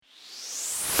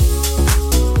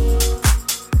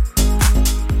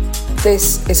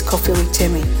This is Coffee with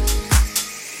Timmy.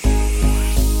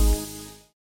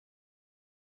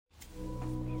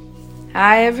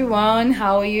 Hi everyone,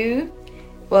 how are you?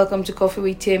 Welcome to Coffee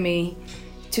with Timmy.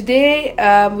 Today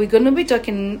we're going to be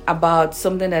talking about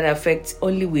something that affects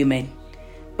only women.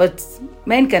 But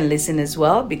men can listen as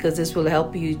well, because this will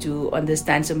help you to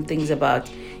understand some things about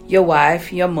your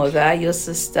wife, your mother, your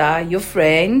sister, your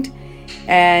friend.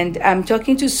 And I'm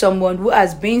talking to someone who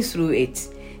has been through it.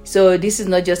 So this is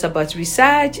not just about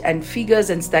research and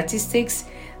figures and statistics.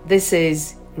 This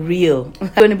is real. I'm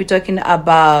going to be talking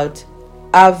about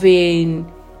having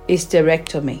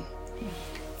hysterectomy.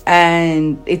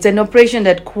 And it's an operation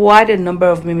that quite a number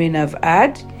of women have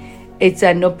had. It's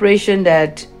an operation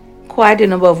that quite a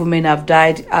number of women have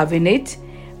died having it.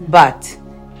 But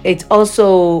it's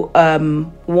also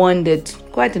one that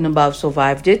quite a number have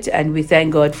survived it. And we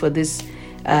thank God for this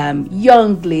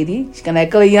young lady, can I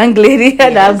call a young lady,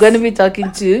 that I'm going to be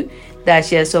talking to, that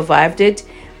she has survived it.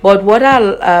 But what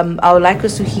I would like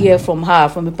us to hear from her,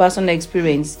 from a personal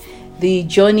experience, the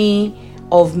journey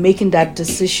of making that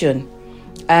decision.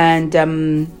 And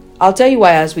I'll tell you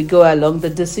why as we go along. The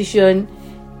decision,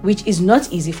 which is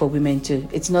not easy for women too,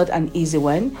 it's not an easy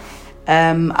one.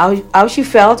 How she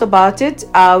felt about it,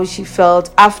 how she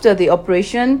felt after the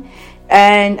operation.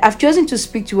 And I've chosen to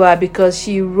speak to her because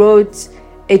she wrote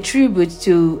a tribute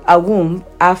to a womb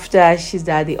after she's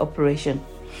had the operation.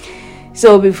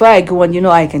 So before I go on,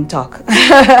 I can talk.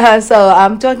 So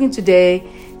I'm talking today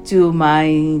to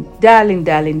my darling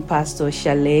Pastor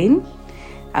Charlain.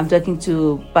 I'm talking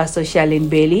to Pastor Charlain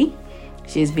Bailey.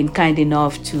 She's been kind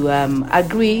enough to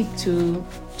agree to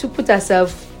put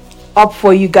herself up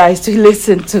for you guys to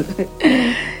listen to.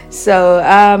 So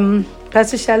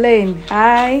Pastor Charlain,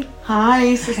 hi.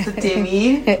 Hi, Sister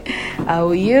Timmy. How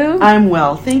are you? I'm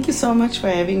well. Thank you so much for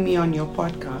having me on your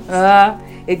podcast.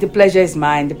 The pleasure is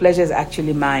mine. The pleasure is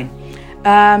actually mine.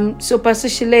 So, Pastor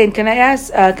Charlain, can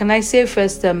I say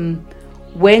first,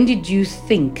 when did you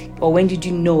think, or when did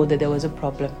you know that there was a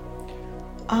problem?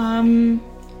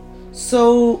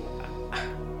 So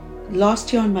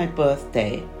last year on my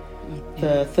birthday,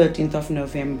 the 13th of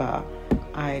November,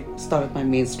 I started my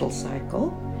menstrual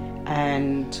cycle,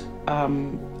 and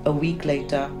a week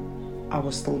later, I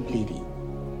was still bleeding.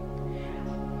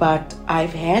 But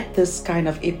I've had this kind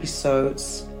of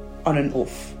episodes on and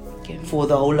off for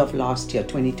the whole of last year,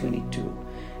 2022.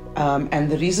 And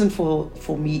the reason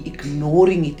for me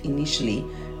ignoring it initially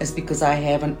is because I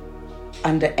have an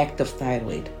underactive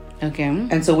thyroid. Okay.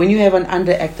 And so when you have an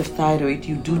underactive thyroid,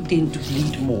 you do tend to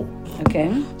bleed more.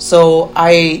 Okay. So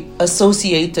I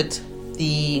associated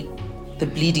the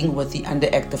bleeding with the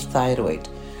underactive thyroid.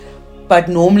 But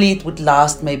normally it would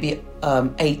last maybe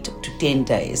 8 to 10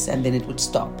 days and then it would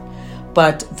stop.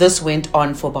 But this went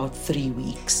on for about 3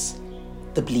 weeks,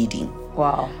 the bleeding.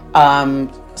 Wow.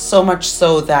 So much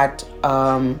so that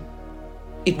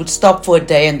it would stop for a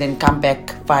day and then come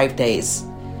back 5 days.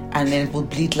 And then it will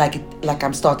bleed like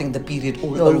I'm starting the period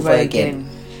all over again.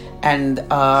 And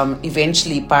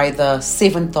eventually by the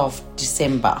 7th of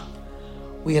December,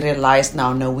 we realized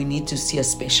no, we need to see a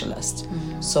specialist.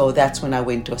 Mm-hmm. So that's when I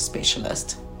went to a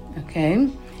specialist.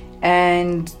 Okay.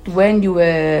 And when you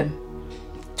were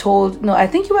told, I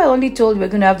think you were only told you were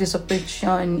going to have this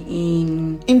operation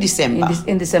in December.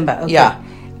 In December, okay. Yeah.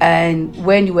 And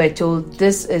when you were told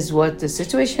this is what the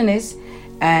situation is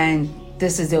and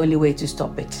this is the only way to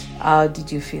stop it, how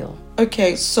did you feel?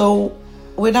 Okay, so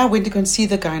when I went to go and see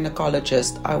the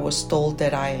gynecologist, I was told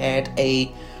that I had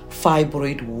a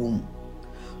fibroid womb.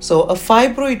 So a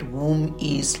fibroid womb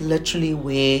is literally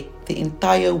where the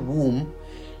entire womb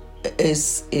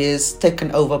is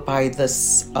taken over by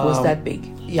this. Was that big?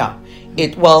 Yeah.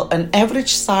 An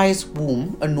average size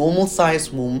womb, a normal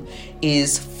size womb,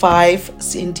 is 5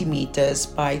 centimeters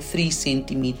by 3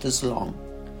 centimeters long.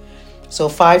 So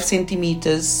 5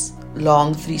 centimeters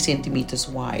long, 3 centimeters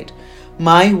wide.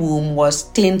 My womb was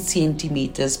 10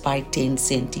 centimeters by 10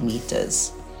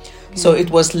 centimeters. So it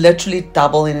was literally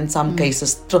double and in some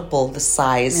cases triple the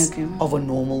size of a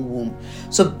normal womb.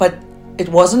 So, but it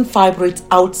wasn't fibroids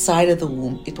outside of the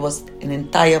womb. It was an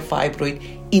entire fibroid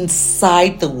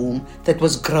inside the womb that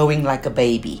was growing like a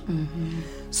baby. Mm-hmm.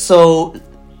 So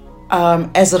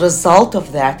as a result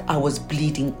of that, I was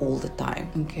bleeding all the time.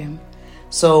 Okay.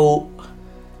 So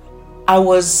I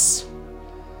was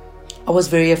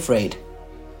very afraid.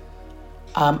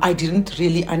 I didn't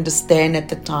really understand at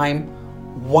the time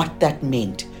what that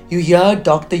meant. You hear a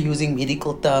doctor using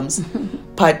medical terms,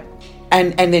 but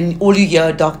and then all you hear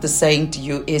a doctor saying to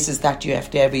you is that you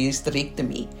have to have a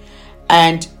hysterectomy.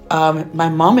 And my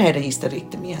mom had a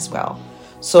hysterectomy as well.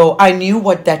 So I knew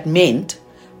what that meant,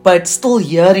 but still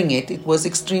hearing it, it was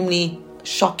extremely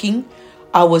shocking.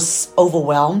 I was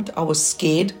overwhelmed, I was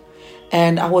scared,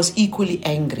 and I was equally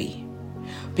angry.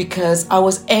 Because I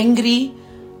was angry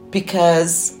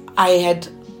because I had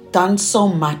done so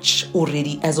much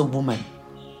already as a woman,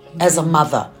 as a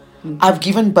mother. I've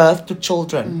given birth to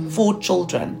children, 4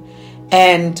 children,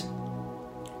 and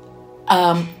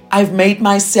I've made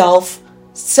myself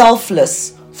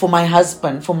selfless for my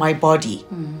husband, for my body.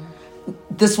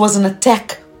 This was an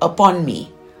attack upon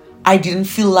me. I didn't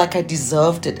feel like I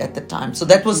deserved it at the time. So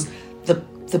that was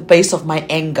the base of my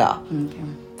anger.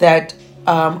 That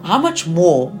how much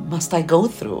more must I go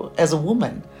through as a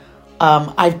woman?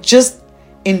 I've just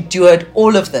endured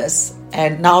all of this,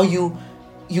 and now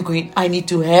I need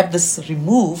to have this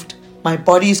removed. My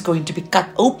body is going to be cut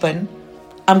open.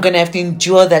 I'm going to have to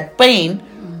endure that pain.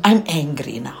 I'm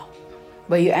angry now.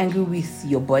 Were you angry with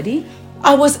your body?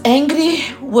 I was angry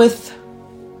with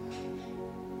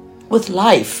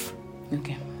life.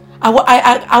 Okay.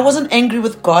 I wasn't angry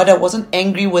with God. I wasn't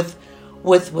angry with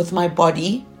my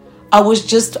body. I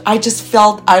just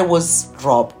felt I was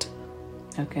robbed.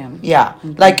 Okay. Yeah.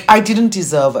 Okay. Like I didn't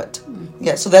deserve it.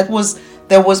 Yeah. So that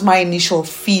was my initial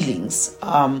feelings.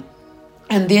 And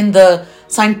then the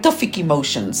scientific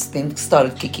emotions then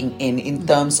started kicking in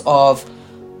terms of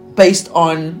based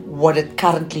on what had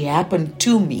currently happened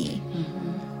to me.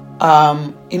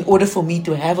 In order for me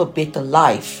to have a better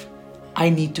life, I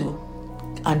need to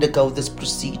undergo this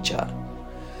procedure.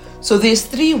 So there's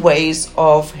 3 ways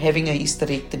of having a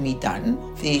hysterectomy done.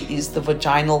 There is the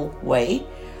vaginal way.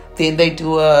 Then they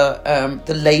do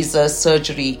the laser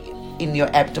surgery in your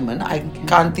abdomen. I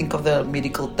can't think of the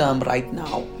medical term right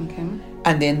now. Okay.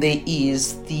 And then there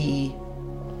is the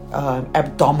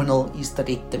abdominal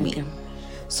hysterectomy. Okay.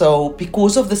 So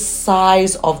because of the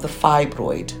size of the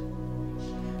fibroid,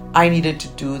 I needed to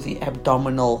do the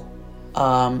abdominal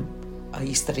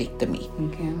hysterectomy.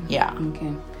 Okay. Yeah.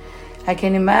 Okay. I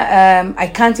can imagine. I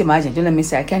can't imagine. Don't let me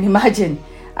say. I can imagine.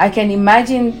 I can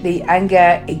imagine the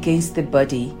anger against the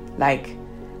body. Like,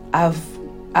 I've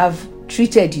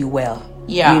treated you well.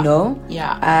 Yeah. You know.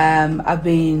 Yeah. I've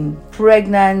been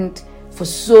pregnant for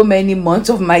so many months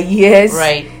of my years.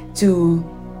 Right. To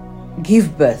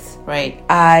give birth. Right.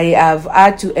 I have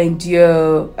had to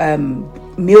endure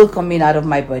milk coming out of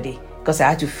my body because I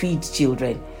had to feed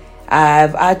children.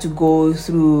 I've had to go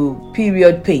through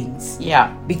period pains.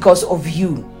 Yeah. Because of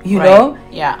you Right. know?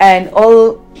 Yeah. And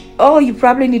all you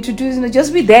probably need to do is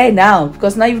just be there now,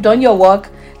 because now you've done your work.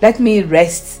 Let me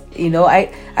rest.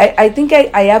 I think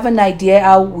I have an idea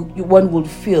how one would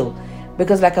feel,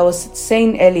 because like I was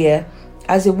saying earlier,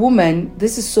 as a woman,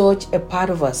 this is such a part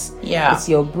of us. Yeah. It's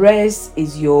your breast,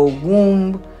 it's your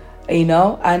womb,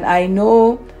 and I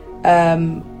know,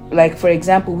 like for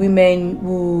example, women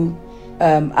who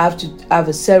have to have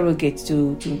a surrogate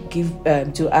to give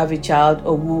to have a child,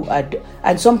 or who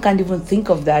and some can't even think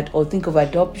of that or think of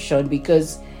adoption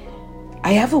because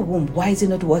I have a womb. Why is it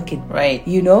not working? Right.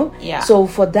 Yeah. So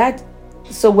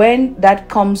when that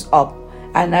comes up,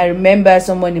 and I remember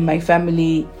someone in my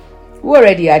family who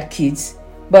already had kids,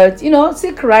 but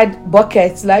still cried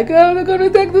buckets like, "Oh, they're gonna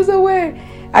take this away."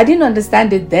 I didn't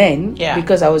understand it then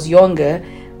because I was younger.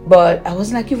 But I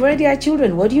was like, you've already had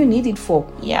children. What do you need it for?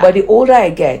 Yeah. But the older I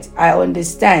get, I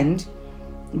understand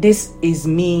this is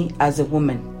me as a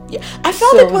woman. Yeah. I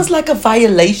felt it was like a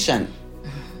violation.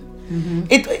 Mm-hmm.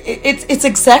 It's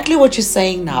exactly what you're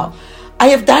saying now. I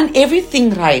have done everything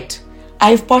right.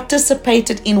 I've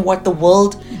participated in what the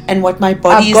world and what my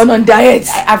body I've gone on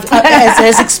diets.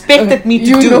 has expected me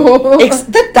to do.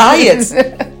 The diets.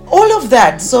 All of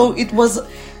that. So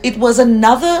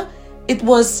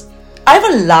I've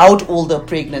allowed all the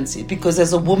pregnancy, because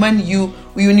as a woman,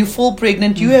 when you fall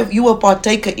pregnant, you were a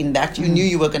partaker in that. You knew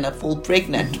you were gonna fall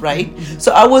pregnant, right?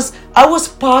 So I was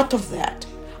part of that.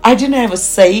 I didn't have a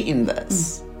say in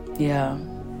this. Yeah.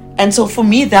 And so for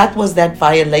me, that was that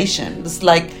violation. It's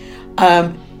like,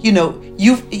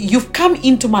 you've come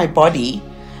into my body,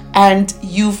 and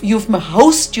you've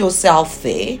host yourself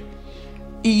there.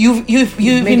 You've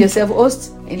made yourself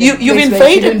host. You've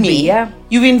invaded me. Yeah.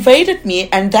 You've invaded me,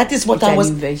 and that is what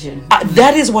invasion.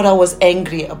 That is what I was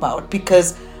angry about,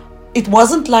 because it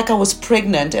wasn't like I was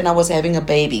pregnant and I was having a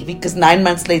baby, because 9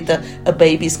 months later a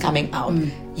baby is coming out.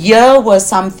 Here was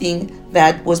something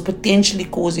that was potentially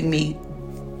causing me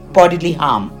bodily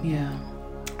harm. Yeah.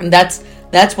 And that's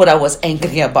what I was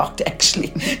angry about,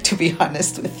 actually. To be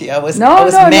honest with you, I was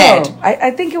mad. No.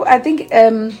 I think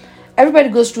everybody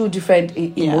goes through different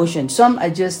emotions. Some are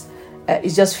just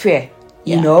it's just fear,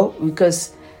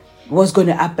 because what's going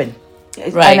to happen.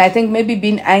 Right. And I think maybe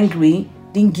being angry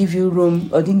didn't give you room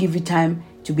or didn't give you time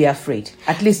to be afraid,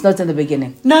 at least not in the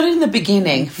beginning. Not in the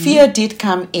beginning. Fear did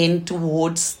come in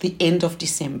towards the end of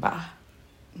December.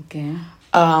 Okay.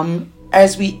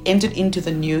 As we entered into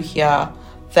the new year,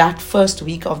 that first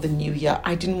week of the new year,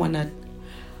 I didn't want to.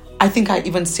 I think I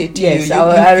even said to yes, you,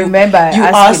 I remember you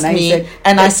asked me,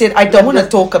 and I said, I don't want to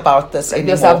talk about this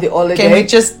anymore. Just have the holiday. Can we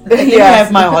just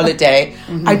have my holiday?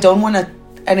 I don't want to.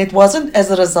 And it wasn't as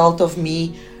a result of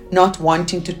me not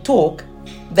wanting to talk.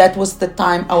 That was the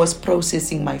time I was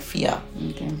processing my fear.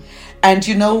 Okay. And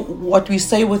you know what we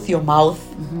say with your mouth,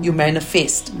 you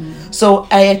manifest. So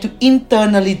I had to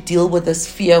internally deal with this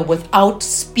fear without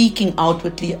speaking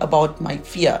outwardly about my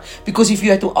fear. Because if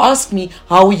you had to ask me,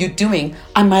 how are you doing?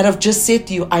 I might have just said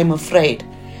to you, I'm afraid.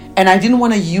 And I didn't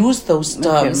want to use those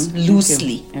terms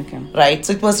loosely. Okay. Right?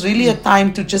 So it was really a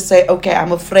time to just say, okay,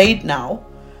 I'm afraid now.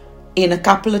 In a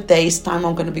couple of days' time,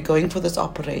 I'm going to be going for this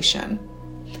operation.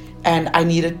 And I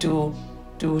needed to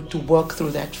work through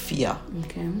that fear.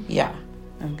 Okay. Yeah.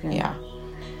 Okay. Yeah.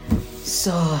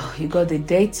 So you got the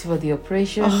date for the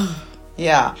operation.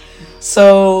 Yeah.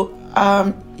 So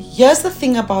here's the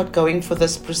thing about going for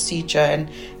this procedure,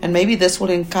 and maybe this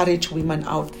will encourage women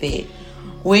out there.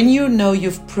 When you know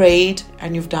you've prayed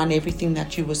and you've done everything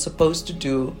that you were supposed to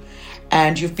do,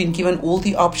 and you've been given all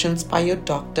the options by your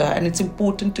doctor, and it's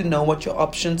important to know what your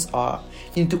options are.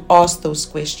 You need to ask those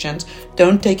questions.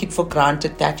 Don't take it for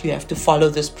granted that you have to follow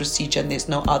this procedure and there's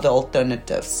no other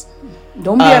alternatives.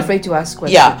 Don't be afraid to ask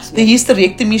questions. Yeah, the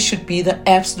hysterectomy should be the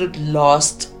absolute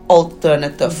last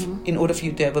alternative in order for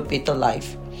you to have a better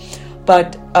life.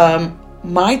 But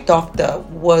my doctor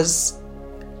was,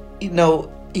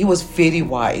 he was very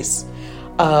wise.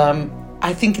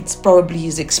 I think it's probably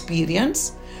his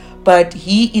experience, but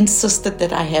he insisted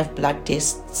that I have blood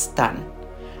tests done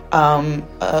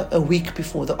a week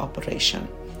before the operation.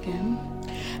 Okay.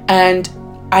 And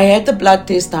I had the blood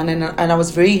test done, and I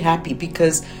was very happy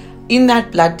because in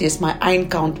that blood test, my iron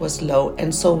count was low,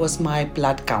 and so was my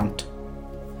blood count.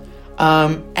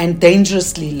 And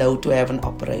dangerously low to have an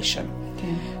operation.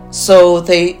 Okay. So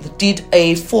they did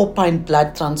a 4-pint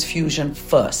blood transfusion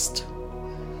first.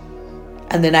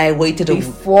 And then I waited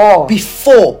before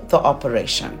the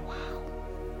operation.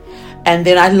 And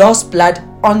then I lost blood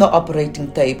on the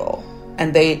operating table.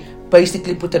 And they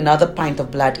basically put another pint of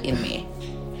blood in me.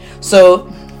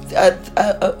 So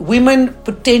women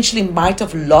potentially might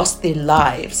have lost their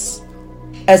lives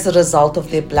as a result of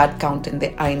their blood count and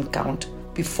their iron count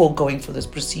before going for this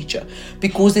procedure,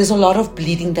 because there's a lot of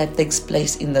bleeding that takes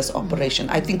place in this operation.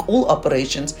 I think all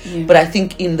operations, but I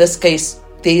think in this case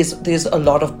there's a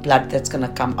lot of blood that's going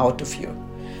to come out of you,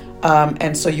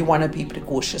 and so you want to be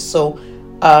precautious. So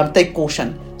take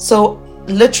caution. So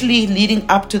literally leading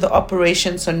up to the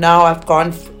operation, so now I've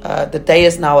gone, the day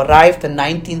has now arrived, the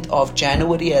 19th of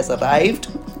January has arrived,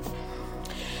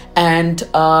 and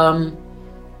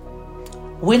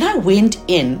when I went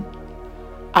in,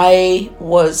 I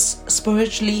was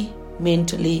spiritually,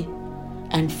 mentally,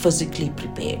 and physically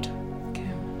prepared. Okay.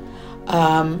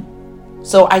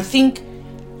 So I think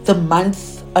the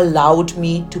month allowed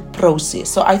me to process.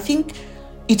 So I think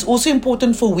it's also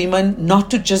important for women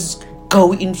not to just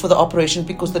go in for the operation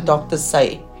because the doctors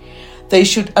say. They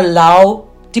should allow,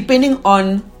 depending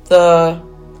on the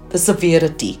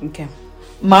severity. Okay.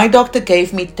 My doctor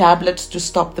gave me tablets to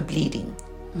stop the bleeding.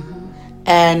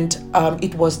 And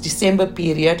it was December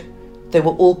period. They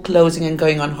were all closing and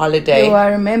going on holiday. So I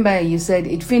remember you said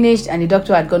it finished and the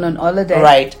doctor had gone on holiday.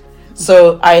 Right.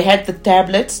 So I had the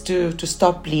tablets to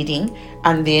stop bleeding.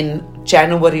 And then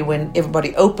January, when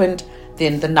everybody opened,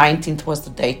 then the 19th was the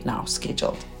date now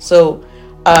scheduled. So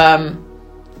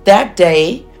that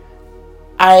day,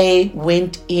 I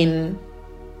went in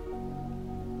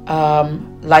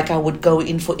like I would go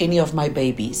in for any of my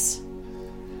babies.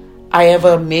 I have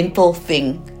a mental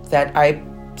thing that I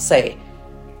say,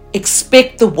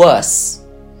 expect the worst.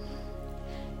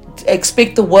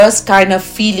 Expect the worst kind of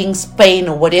feelings, pain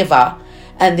or whatever,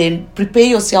 and then prepare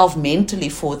yourself mentally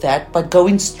for that, but go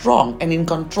in strong and in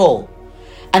control.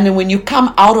 And then when you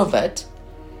come out of it,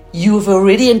 you've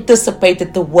already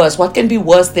anticipated the worst. What can be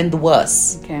worse than the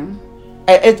worst? Okay.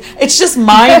 It's just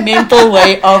my mental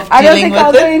way of dealing with it. I don't think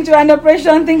I'll go into an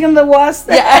operation thinking the worst.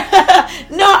 Yeah.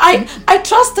 No, I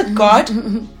trusted God,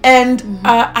 and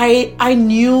I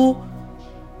knew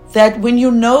that when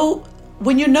you know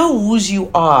whose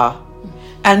you are,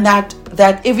 and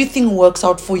that everything works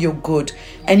out for your good,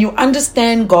 and you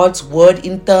understand God's word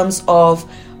in terms of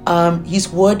His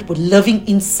word living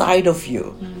inside of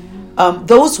you.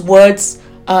 Those words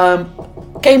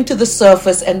came to the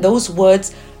surface, and those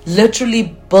words literally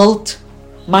built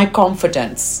my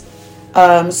confidence.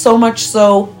 So much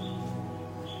so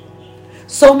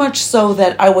So much so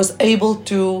that I was able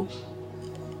to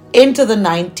enter the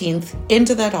 19th,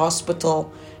 enter that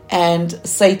hospital, and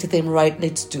say to them, right,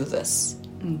 let's do this.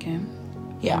 Okay.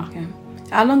 Yeah. Okay.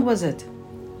 How long was it?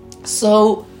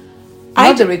 So,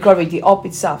 Not the recovery, the op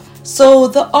itself. So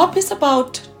the op is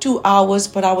about 2 hours,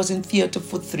 but I was in theater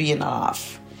for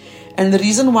 3.5. And the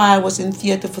reason why I was in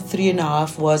theater for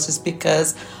 3.5 is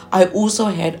because I also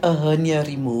had a hernia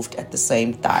removed at the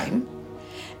same time.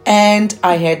 And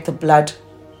I had the blood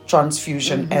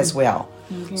transfusion as well.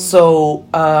 Okay. So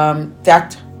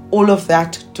all of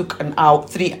that took an hour,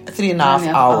 three and a half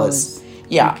hours.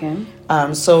 Yeah. Okay.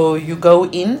 So you go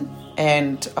in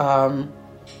and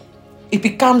it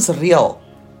becomes real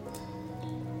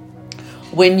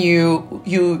when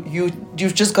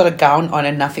you've just got a gown on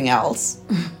and nothing else.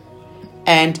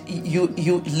 And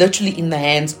you literally in the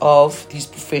hands of these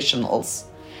professionals.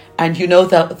 And you know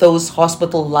that those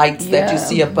hospital lights that you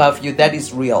see above you, that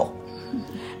is real.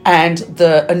 And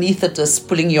the anesthetist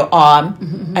pulling your arm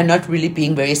and not really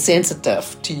being very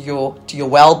sensitive to your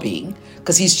well-being,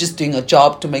 because he's just doing a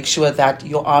job to make sure that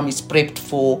your arm is prepped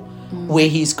for where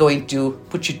he's going to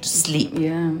put you to sleep.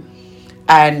 Yeah.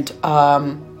 And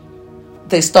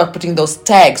they start putting those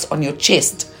tags on your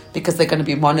chest because they're going to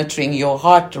be monitoring your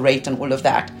heart rate and all of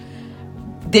that.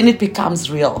 Then it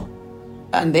becomes real.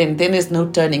 And then there's no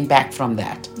turning back from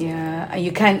that. Yeah, and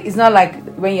you can't. It's not like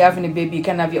when you're having a baby, you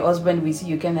can have your husband with you.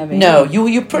 You can have. No,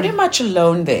 you're pretty much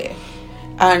alone there.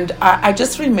 And I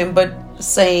just remembered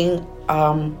saying,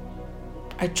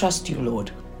 "I trust you,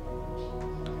 Lord."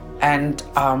 And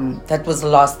that was the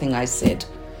last thing I said.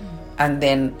 And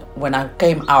then when I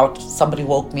came out, somebody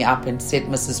woke me up and said,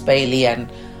 "Mrs. Bailey," and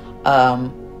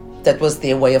that was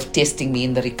their way of testing me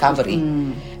in the recovery.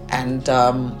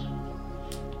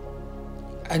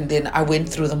 And then I went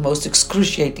through the most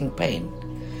excruciating pain,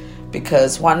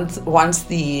 because once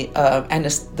the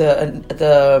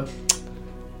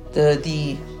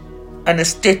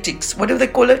anesthetics, what do they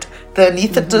call it? The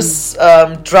anesthetist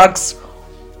drugs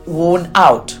worn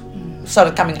out,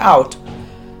 started coming out.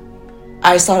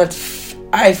 I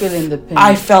feeling the pain.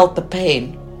 I felt the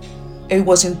pain. It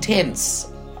was intense.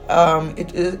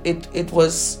 It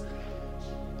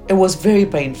was very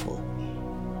painful.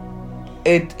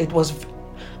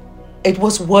 It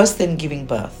was worse than giving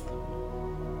birth.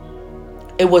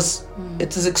 It was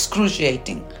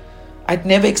excruciating. I'd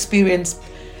never experienced.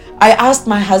 I asked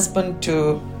my husband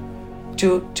to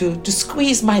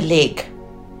squeeze my leg,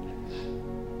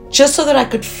 just so that I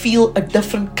could feel a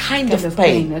different kind of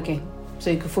pain. Okay, so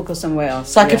you could focus somewhere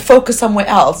else. So I could focus somewhere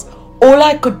else. All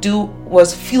I could do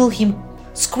was feel him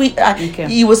squeeze.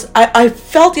 I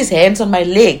felt his hands on my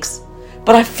legs,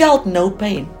 but I felt no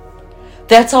pain.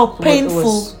 That's how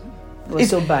painful. It was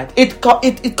so bad.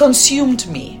 It consumed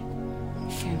me.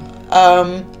 Okay.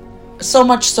 So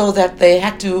much so that they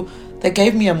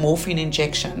gave me a morphine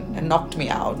injection and knocked me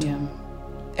out. Yeah.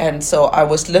 And so I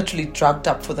was literally drugged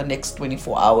up for the next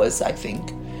 24 hours, I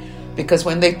think. Because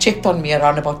when they checked on me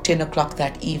around about 10 o'clock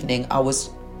that evening, I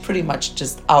was pretty much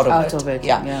just out of it.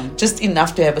 Yeah. Just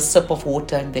enough to have a sip of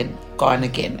water and then gone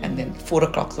again. And then 4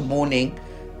 o'clock in the morning,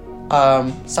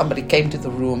 somebody came to the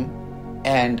room.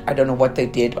 And I don't know what they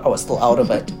did. I was still out of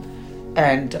it.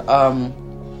 And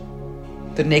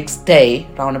the next day,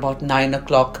 around about 9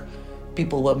 o'clock,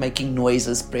 people were making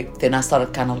noises. Then I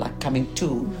started kind of like coming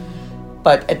to.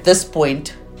 But at this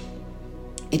point,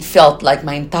 it felt like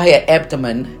my entire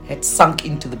abdomen had sunk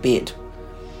into the bed.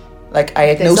 Like I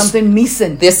had There's something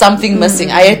missing. There's something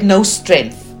missing. I had no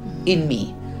strength in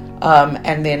me.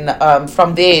 And then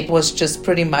from there, it was just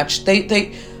pretty much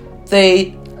they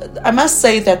I must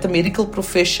say that the medical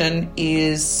profession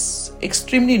is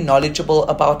extremely knowledgeable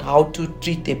about how to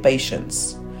treat their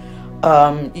patients.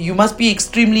 Your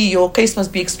case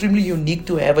must be extremely unique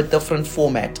to have a different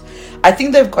format. I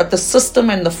think they've got the system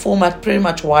and the format pretty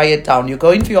much wired down. You go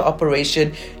in for your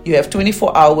operation, you have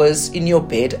 24 hours in your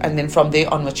bed, and then from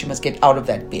there onwards you must get out of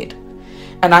that bed.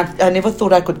 And I never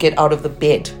thought I could get out of the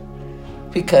bed,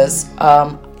 because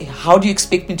how do you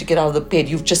expect me to get out of the bed?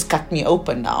 You've just cut me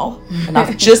open now. And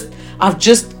I've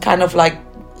just kind of like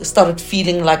started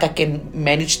feeling like I can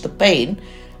manage the pain.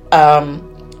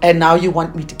 And now you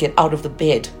want me to get out of the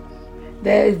bed.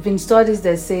 There have been studies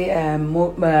that say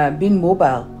being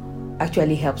mobile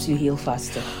actually helps you heal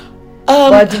faster.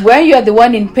 But when you are the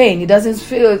one in pain, it doesn't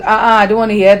feel, I don't want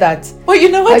to hear that. Well, you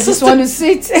know what, I just want to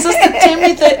sit. Sister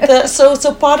Tammy,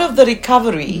 so part of the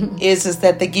recovery is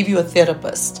that they give you a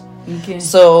therapist. Okay.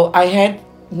 So I had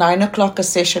 9 o'clock a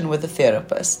session with a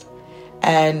therapist,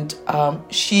 and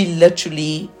she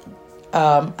literally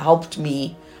helped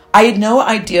me. I had no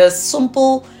idea.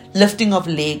 Simple lifting of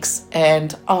legs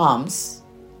and arms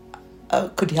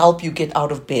could help you get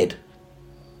out of bed.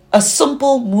 A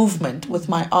simple movement with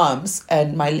my arms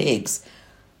and my legs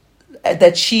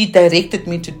that she directed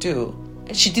me to do.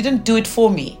 She didn't do it for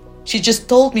me. She just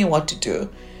told me what to do.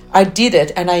 I did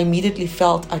it, and I immediately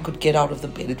felt I could get out of the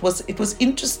bed. It was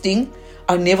interesting.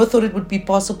 I never thought it would be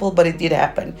possible, but it did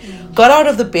happen. Got out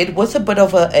of the bed with a bit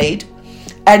of her aid,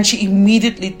 and she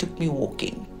immediately took me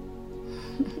walking.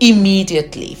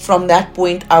 Immediately. From that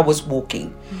point, I was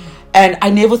walking. And I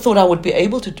never thought I would be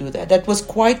able to do that. That was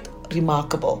quite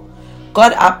remarkable.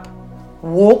 Got up,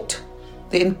 walked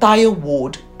the entire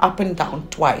ward up and down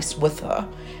twice with her.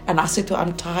 And I said to her,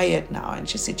 I'm tired now. And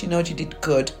she said, you did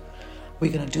good.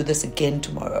 We're going to do this again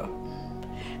tomorrow.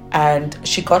 And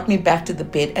she got me back to the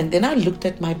bed. And then I looked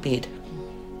at my bed.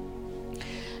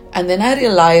 And then I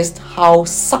realized how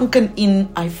sunken in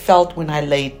I felt when I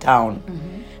laid down.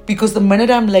 Because the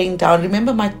minute I'm laying down,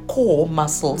 remember my core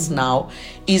muscles now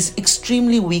is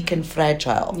extremely weak and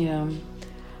fragile. Yeah.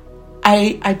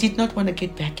 I did not want to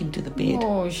get back into the bed.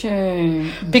 Oh,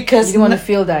 shame. Because you didn't want to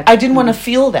feel that. I didn't want to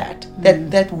feel that.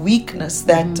 That weakness,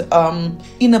 that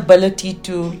inability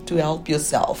to help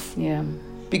yourself. Yeah.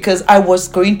 Because I was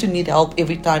going to need help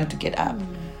every time to get up.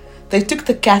 They took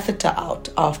the catheter out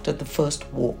after the first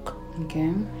walk.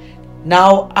 Okay.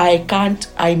 Now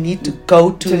I need to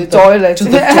go to the toilet. To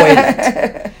the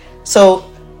toilet. So,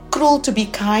 cruel to be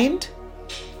kind.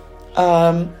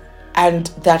 And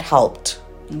that helped.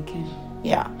 Okay.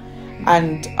 Yeah.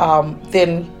 And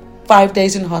then 5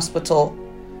 days in hospital.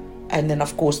 And then,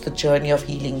 of course, the journey of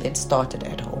healing then started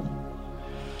at home.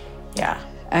 Yeah.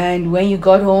 And when you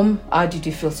got home, how did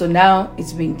you feel? So now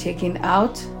it's been taken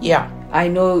out. Yeah. I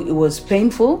know it was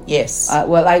painful. Yes.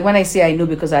 When I say I know,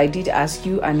 because I did ask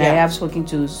you, and I have spoken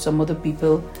to some other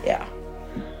people. Yeah.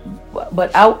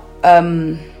 But how,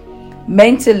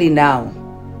 mentally now,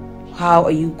 how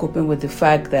are you coping with the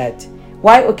fact that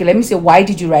why? Okay, let me say, why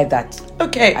did you write that?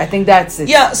 Okay. I think that's it.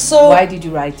 Yeah. So why did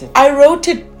you write it? I wrote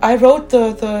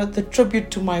the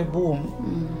tribute to my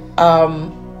womb,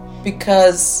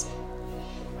 because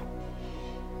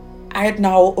I had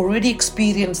now already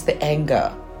experienced the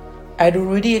anger. I'd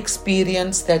already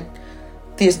experienced that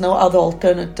there's no other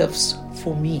alternatives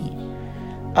for me.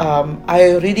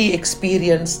 I already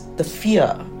experienced the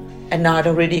fear, and now I'd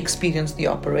already experienced the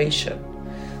operation.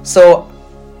 So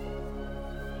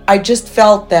I just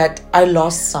felt that I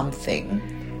lost something.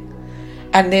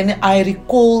 And then I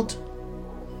recalled,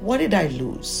 what did I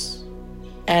lose?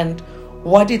 And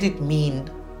what did it mean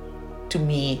to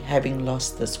me having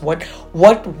lost this? What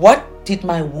did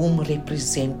my womb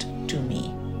represent to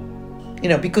me?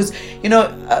 Because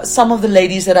some of the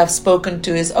ladies that I've spoken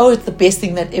to is, it's the best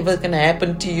thing that ever going to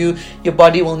happen to you. Your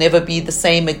body will never be the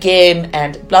same again,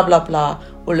 and blah blah blah,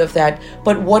 all of that.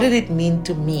 But what did it mean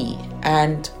to me?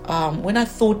 And when I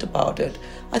thought about it,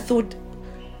 I thought,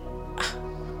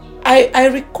 I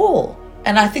recall,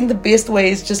 and I think the best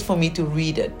way is just for me to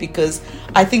read it, because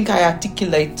I think I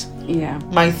articulate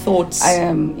my thoughts.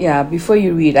 Before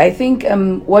you read, I think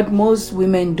what most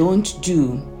women don't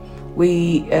do,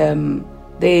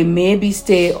 they maybe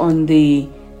stay on the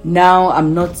now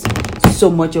I'm not so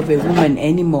much of a woman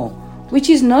anymore, which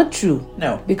is not true.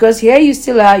 No. Because here you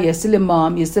still are, you're still a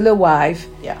mom, you're still a wife,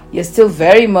 you're still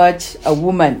very much a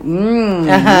woman.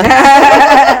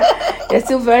 You're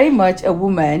still very much a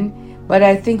woman. But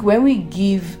I think when we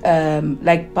give,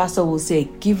 like Pastor will say,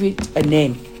 give it a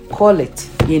name, call it,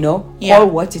 call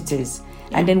what it is.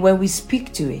 And then when we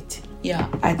speak to it,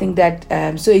 I think that,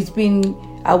 so it's been,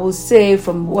 I will say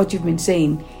from what you've been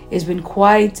saying, it's been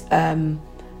quite, the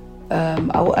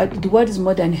word is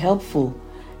more than helpful.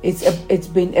 It's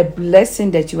been a blessing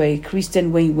that you are a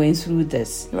Christian when you went through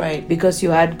this. Right. Because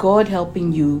you had God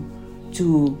helping you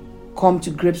to come to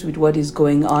grips with what is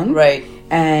going on. Right.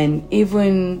 And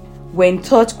even when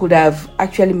thoughts could have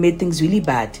actually made things really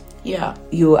bad,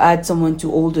 you had someone to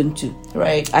hold on to.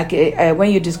 Right. When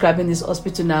you're describing this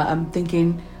hospital now, I'm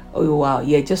thinking, oh wow,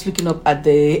 just looking up at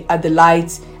the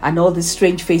lights and all the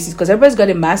strange faces, because everybody's got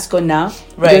a mask on now.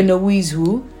 Right. You don't know who is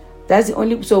who. That's the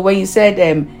only. So when you said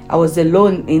I was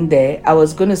alone in there, I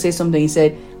was going to say something. You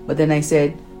said, but then I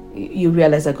said, you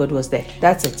realize that God was there.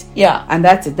 That's it. Yeah. And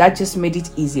that's it. That just made it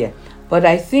easier. But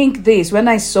I think when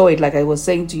I saw it, like I was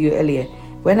saying to you earlier,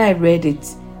 when I read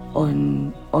it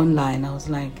online, I was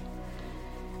like,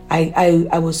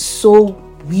 I was so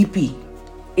weepy,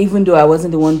 even though I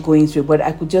wasn't the one going through it, but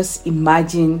I could just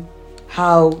imagine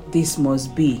how this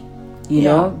must be. You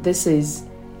know, this is,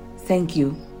 thank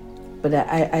you. But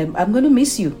I'm going to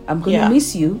miss you. I'm going to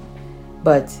miss you.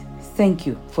 But thank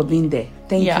you for being there.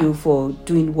 Thank you for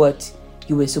doing what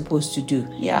you were supposed to do.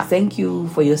 Yeah. Thank you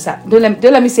for your don't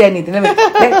let me say anything.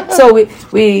 So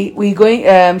we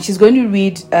going. She's going to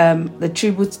read the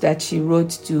tribute that she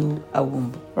wrote to a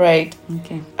womb. Right.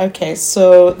 Okay.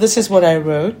 So this is what I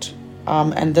wrote,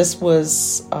 and this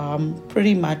was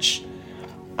pretty much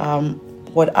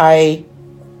what I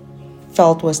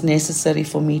felt was necessary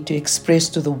for me to express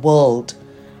to the world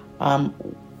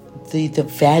the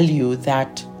value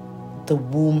that the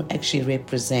womb actually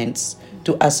represents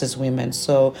to us as women.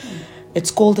 So it's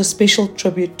called A Special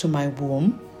Tribute to My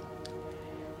Womb.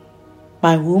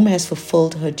 My womb has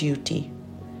fulfilled her duty.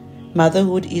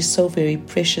 Motherhood is so very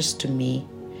precious to me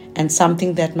and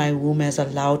something that my womb has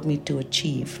allowed me to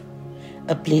achieve.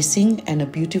 A blessing and a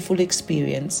beautiful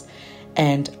experience,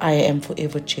 and I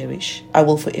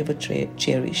will forever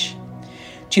cherish.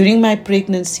 During my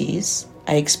pregnancies,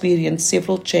 I experienced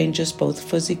several changes, both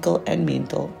physical and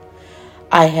mental.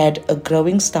 I had a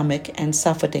growing stomach and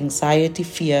suffered anxiety,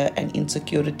 fear, and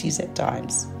insecurities at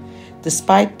times.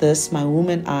 Despite this, my womb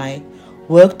and I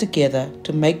worked together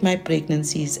to make my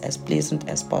pregnancies as pleasant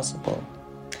as possible.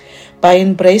 By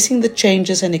embracing the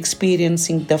changes and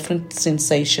experiencing different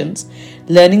sensations,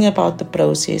 learning about the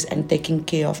process and taking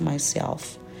care of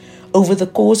myself. Over the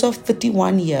course of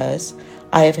 31 years,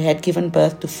 I have had given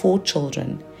birth to 4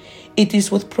 children. It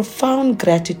is with profound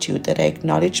gratitude that I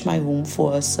acknowledge my womb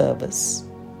for her service.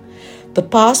 The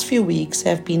past few weeks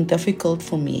have been difficult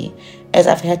for me as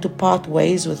I've had to part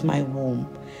ways with my womb.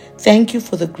 Thank you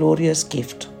for the glorious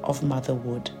gift of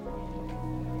motherhood.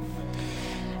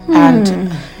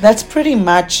 And that's pretty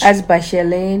much... That's by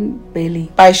Charlain Bailey.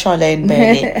 By Charlain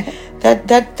Bailey.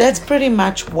 That's pretty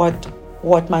much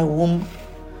what my womb,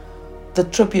 the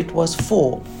tribute was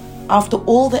for. After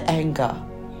all the anger,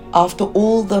 after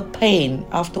all the pain,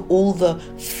 after all the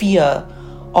fear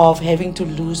of having to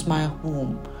lose my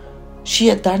womb, she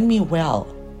had done me well.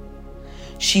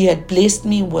 She had blessed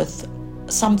me with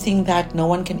something that no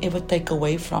one can ever take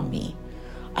away from me.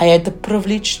 I had the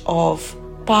privilege of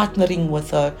partnering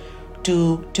with her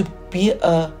to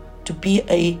be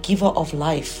a giver of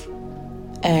life,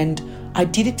 and I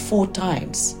did it 4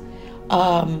 times,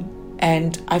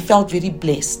 and I felt very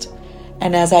blessed.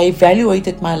 And as I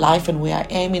evaluated my life and where I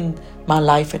am in my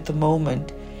life at the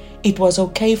moment, it was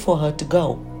okay for her to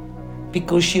go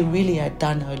because she really had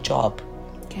done her job.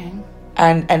 Okay.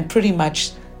 And pretty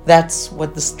much that's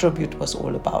what this tribute was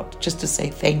all about, just to say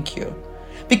thank you.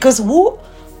 Because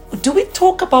do we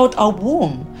talk about our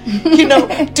womb?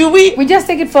 Do we... We just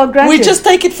take it for granted. We just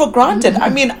take it for granted. I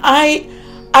mean, I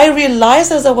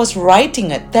realized as I was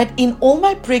writing it that in all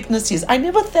my pregnancies, I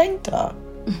never thanked her.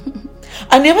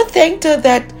 I never thanked her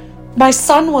that my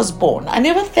son was born. I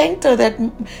never thanked her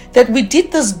that we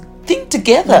did this thing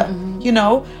together.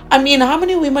 I mean, how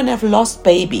many women have lost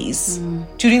babies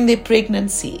during their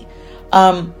pregnancy,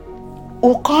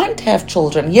 or can't have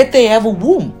children, yet they have a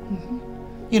womb,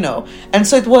 and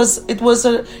so it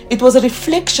was a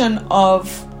reflection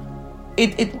of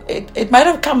it might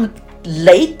have come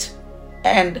late,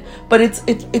 but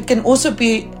it can also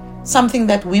be something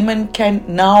that women can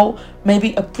now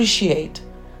maybe appreciate.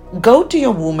 Go to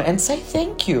your womb and say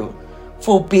thank you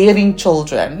for bearing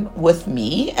children with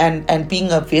me and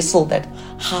being a vessel that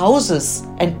houses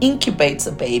and incubates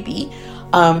a baby.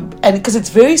 And because it's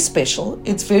very special,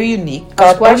 it's very unique. I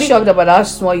was quite shocked about how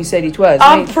small you said it was.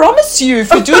 I promise you,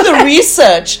 if you do the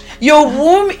research, your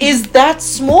womb is that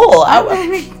small.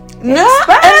 And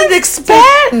it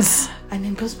expands. And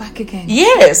then goes back again.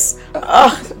 Yes.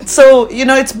 So,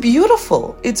 it's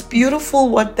beautiful. It's beautiful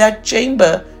what that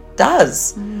chamber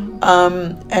does.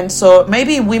 And so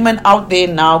maybe women out there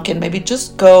now can maybe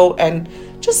just go and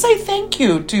just say thank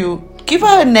you, to give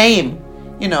her a name.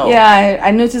 Yeah, I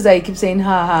noticed that you keep saying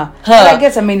her. Well, I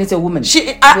guess it's a woman.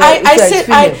 She's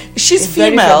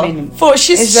female.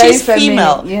 She's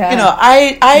female. Yeah.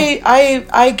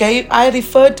 I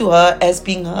referred to her as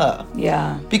being her.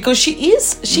 Yeah. Because she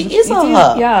is a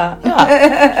her. Yeah.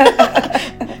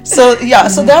 So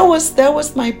that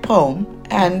was my poem,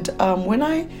 and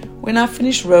when I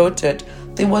finished wrote it,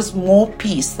 there was more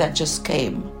peace that just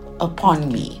came upon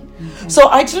me. So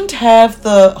I didn't have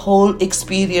the whole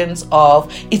experience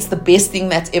of it's the best thing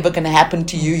that's ever going to happen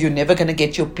to you. You're never going to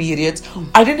get your periods.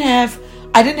 I didn't have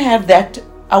that.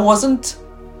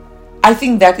 I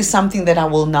think that is something that I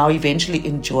will now eventually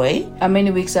enjoy. How many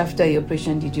weeks after your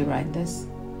operation did you write this?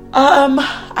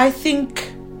 I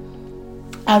think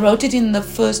I wrote it in the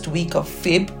first week of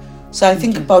Feb. So I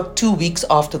think about 2 weeks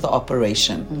after the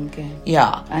operation. Okay.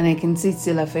 Yeah. And I can see it's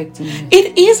still affecting you.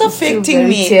 It is affecting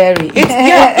me. Teary.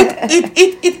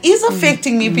 It is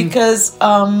affecting me because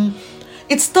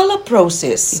it's still a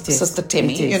process, It is. Sister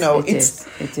Timmy. It is. You know, It it's. is.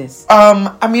 It is.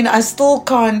 I mean, I still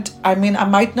can't. I mean, I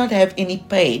might not have any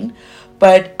pain,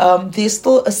 but there's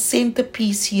still a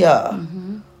centerpiece here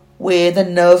where the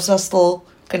nerves are still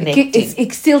connecting.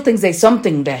 It still thinks there's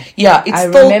something there. Yeah, it's I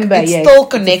still, remember, it's yeah, still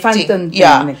it's a connecting. phantom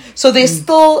Yeah, thing. so there's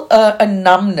still a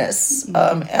numbness,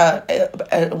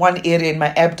 one area in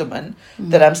my abdomen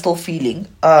that I'm still feeling.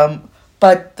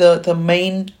 But the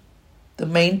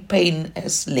main pain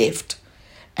has left,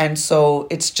 and so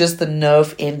it's just the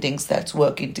nerve endings that's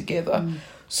working together.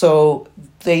 So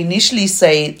they initially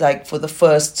say, like, for the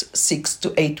first 6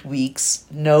 to 8 weeks,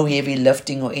 no heavy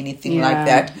lifting or anything like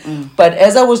that. But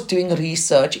as I was doing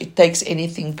research, it takes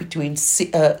anything between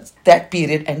that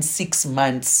period and 6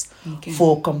 months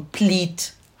for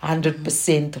complete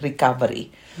 100%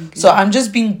 recovery. So I'm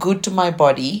just being good to my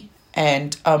body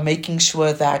and making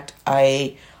sure that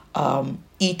I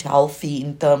eat healthy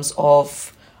in terms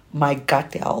of my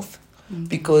gut health.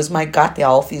 Because my gut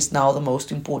health is now the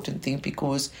most important thing,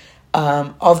 because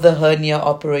of the hernia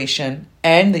operation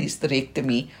and the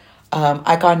hysterectomy,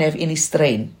 I can't have any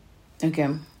strain. Okay.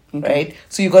 Right?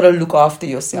 So you got to look after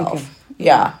yourself.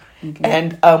 Yeah.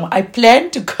 And I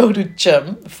plan to go to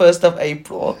gym 1st of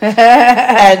April.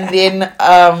 And then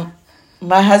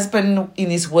my husband, in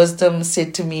his wisdom,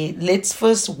 said to me, let's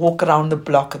first walk around the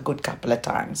block a good couple of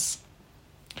times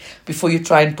before you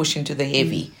try and push into the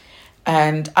heavy.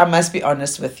 And I must be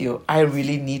honest with you, I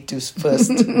really need to first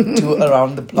do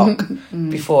around the block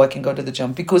before I can go to the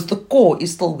gym, because the core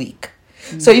is still weak.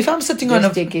 So if I'm sitting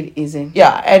take it easy.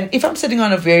 Yeah, and if I'm sitting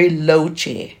on a very low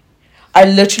chair, I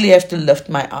literally have to lift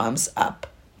my arms up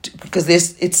because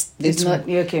there's not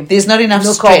enough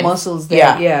no strength. core muscles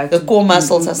there. Yeah, the core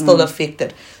muscles are still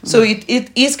affected. So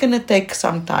it is going to take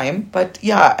some time, but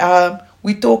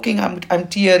we're talking. I'm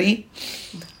teary.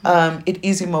 It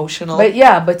is emotional, but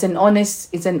it's an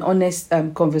honest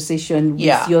conversation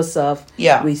with yourself,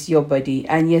 with your body,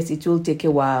 and yes, it will take a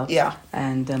while.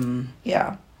 And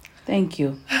thank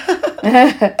you.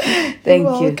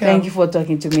 Thank you for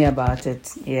talking to me about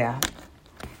it.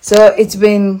 So it's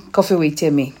been Coffee with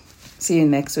Timmy. See you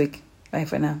next week. Bye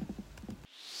for now.